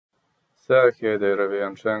Sergiy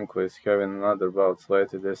Derevyanchenko is having another bout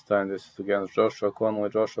slated. This time this is against Joshua Conley.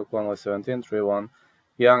 Joshua Conley 17-3-1.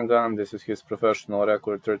 Young gun, this is his professional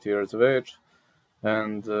record, 30 years of age.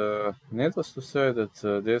 And needless to say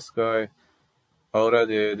that this guy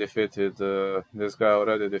already defeated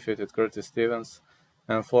Curtis Stevens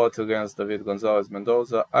and fought against David Gonzalez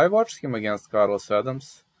Mendoza. I watched him against Carlos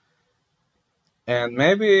Adams, and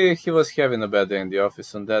maybe he was having a bad day in the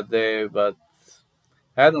office on that day, but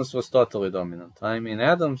Adams was totally dominant. I mean,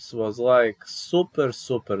 Adams was like super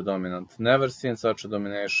dominant. Never seen such a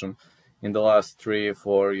domination in the last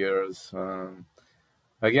 3-4 years.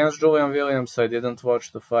 Against Julian Williams, I didn't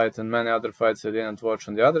watch the fight, and many other fights I didn't watch.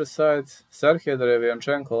 On the other side, Sergiy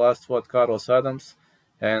Derevyanchenko last fought Carlos Adams,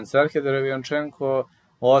 and Sergiy Derevyanchenko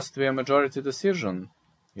lost via majority decision,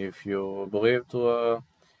 if you believe to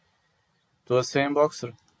a same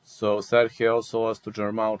boxer. So Sergiy also lost to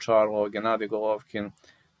Jermall Charlo, Gennady Golovkin,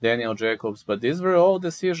 Daniel Jacobs, but these were all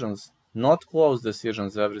decisions, not close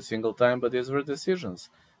decisions every single time, but these were decisions.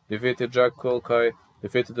 Defeated Jack Kulkai,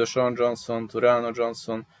 defeated Deshaun Johnson, Turiano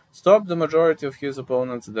Johnson, stopped the majority of his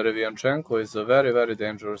opponents. Derevyanchenko is a very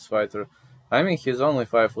dangerous fighter. I mean, he's only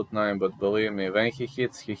 5'9", but believe me, when he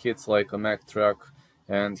hits like a Mack truck,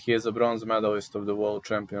 and he is a bronze medalist of the World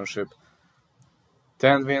Championship.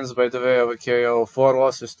 10 wins by the way of a KO, 4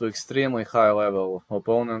 losses to extremely high-level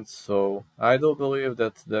opponents, so I do believe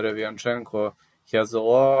that Derevyanchenko has a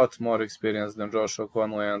lot more experience than Joshua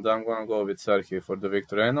Conley, and I'm going to go with Sergiy for the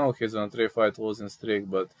victory. I know he's on a 3-fight losing streak,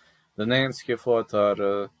 but the names he fought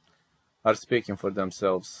are speaking for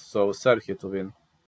themselves, so Sergiy to win.